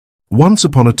Once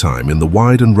upon a time, in the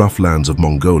wide and rough lands of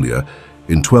Mongolia,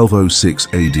 in 1206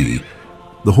 AD,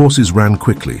 the horses ran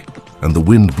quickly and the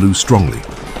wind blew strongly.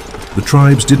 The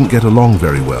tribes didn't get along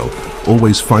very well,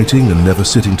 always fighting and never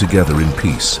sitting together in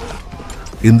peace.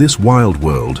 In this wild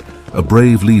world, a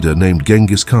brave leader named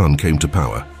Genghis Khan came to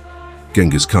power.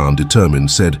 Genghis Khan,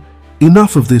 determined, said,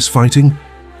 "Enough of this fighting.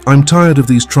 I'm tired of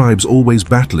these tribes always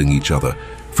battling each other.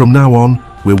 From now on,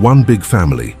 we're one big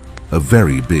family, a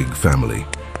very big family."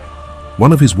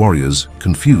 One of his warriors,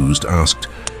 confused, asked,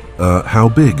 how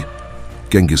big?"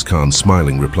 Genghis Khan,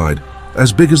 smiling, replied,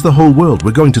 "As big as the whole world.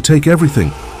 We're going to take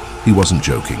everything." He wasn't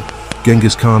joking.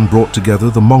 Genghis Khan brought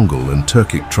together the Mongol and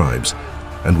Turkic tribes,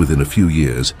 and within a few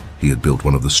years, he had built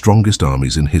one of the strongest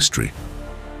armies in history.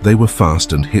 They were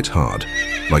fast and hit hard,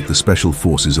 like the special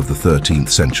forces of the 13th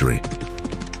century.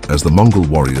 As the Mongol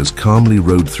warriors calmly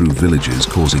rode through villages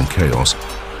causing chaos,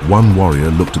 one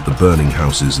warrior looked at the burning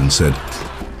houses and said,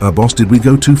 "Boss, did we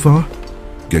go too far?"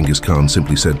 Genghis Khan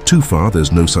simply said, "Too far,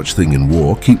 there's no such thing in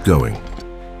war, keep going."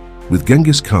 With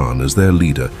Genghis Khan as their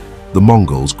leader, the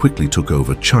Mongols quickly took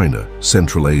over China,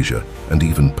 Central Asia, and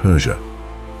even Persia.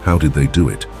 How did they do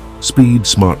it? Speed,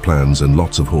 smart plans, and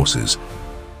lots of horses.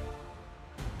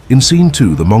 In Scene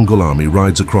 2, the Mongol army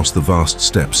rides across the vast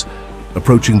steppes,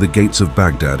 approaching the gates of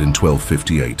Baghdad in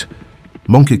 1258.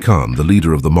 Genghis Khan, the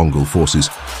leader of the Mongol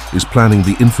forces, is planning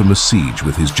the infamous siege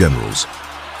with his generals.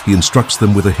 He instructs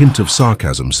them with a hint of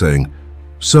sarcasm, saying,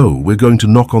 "So, we're going to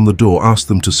knock on the door, ask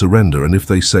them to surrender, and if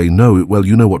they say no, well,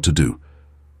 you know what to do."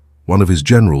 One of his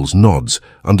generals nods,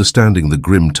 understanding the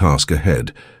grim task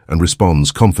ahead, and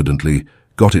responds confidently,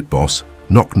 "Got it, boss.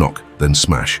 Knock, knock, then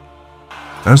smash."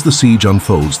 As the siege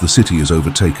unfolds, the city is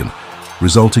overtaken,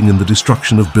 resulting in the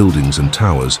destruction of buildings and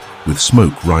towers, with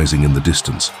smoke rising in the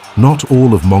distance. Not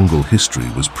all of Mongol history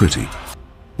was pretty.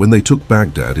 When they took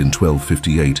Baghdad in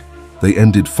 1258, they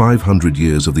ended 500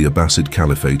 years of the Abbasid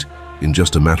Caliphate in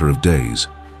just a matter of days.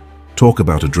 Talk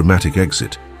about a dramatic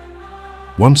exit.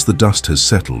 Once the dust has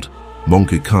settled,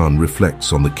 Genghis Khan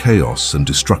reflects on the chaos and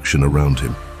destruction around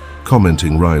him,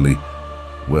 commenting wryly,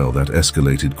 "Well, that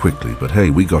escalated quickly, but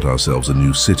hey, we got ourselves a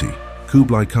new city."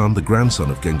 Kublai Khan, the grandson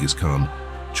of Genghis Khan,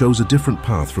 chose a different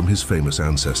path from his famous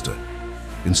ancestor.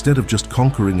 Instead of just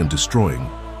conquering and destroying,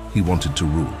 he wanted to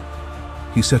rule.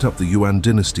 He set up the Yuan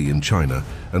dynasty in China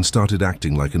and started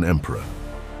acting like an emperor.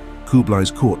 Kublai's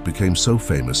court became so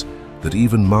famous that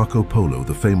even Marco Polo,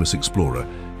 the famous explorer,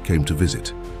 came to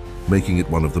visit, making it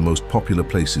one of the most popular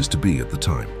places to be at the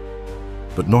time.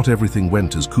 But not everything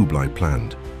went as Kublai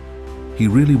planned. He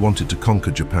really wanted to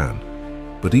conquer Japan,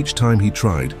 but each time he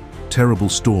tried, terrible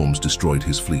storms destroyed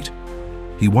his fleet.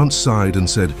 He once sighed and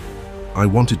said, "I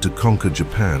wanted to conquer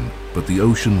Japan, but the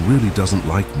ocean really doesn't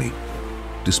like me."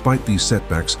 Despite these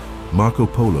setbacks, Marco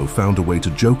Polo found a way to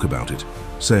joke about it,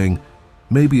 saying,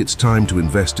 "Maybe it's time to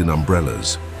invest in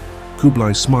umbrellas."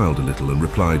 Kublai smiled a little and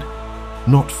replied,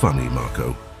 "Not funny,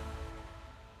 Marco."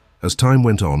 As time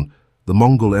went on, the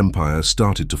Mongol Empire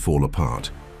started to fall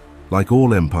apart. Like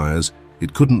all empires,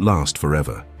 it couldn't last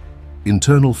forever.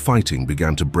 Internal fighting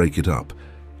began to break it up,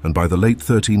 and by the late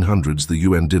 1300s the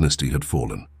Yuan dynasty had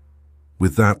fallen.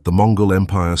 With that, the Mongol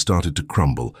Empire started to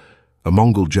crumble. A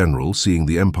Mongol general, seeing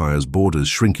the empire's borders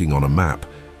shrinking on a map,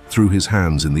 threw his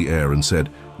hands in the air and said,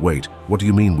 "Wait, what do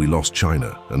you mean we lost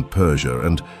China and Persia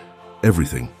and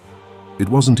everything?" It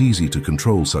wasn't easy to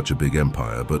control such a big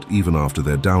empire, but even after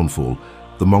their downfall,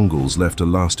 the Mongols left a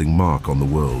lasting mark on the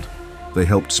world. They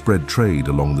helped spread trade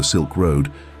along the Silk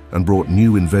Road and brought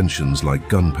new inventions like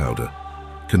gunpowder,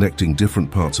 connecting different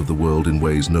parts of the world in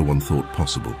ways no one thought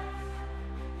possible.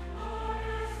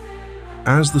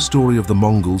 As the story of the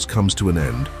Mongols comes to an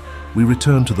end, we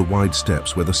return to the wide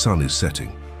steppes where the sun is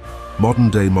setting.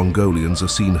 Modern-day Mongolians are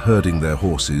seen herding their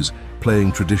horses,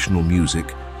 playing traditional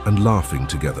music, and laughing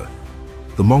together.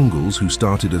 The Mongols, who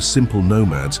started as simple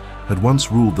nomads, had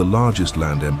once ruled the largest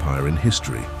land empire in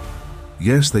history.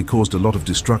 Yes, they caused a lot of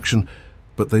destruction,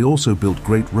 but they also built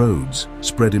great roads,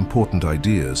 spread important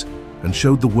ideas, and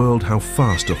showed the world how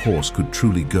fast a horse could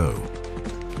truly go.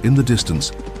 In the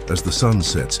distance, as the sun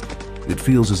sets, it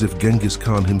feels as if Genghis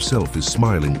Khan himself is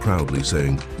smiling proudly,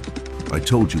 saying, "I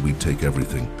told you we'd take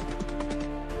everything.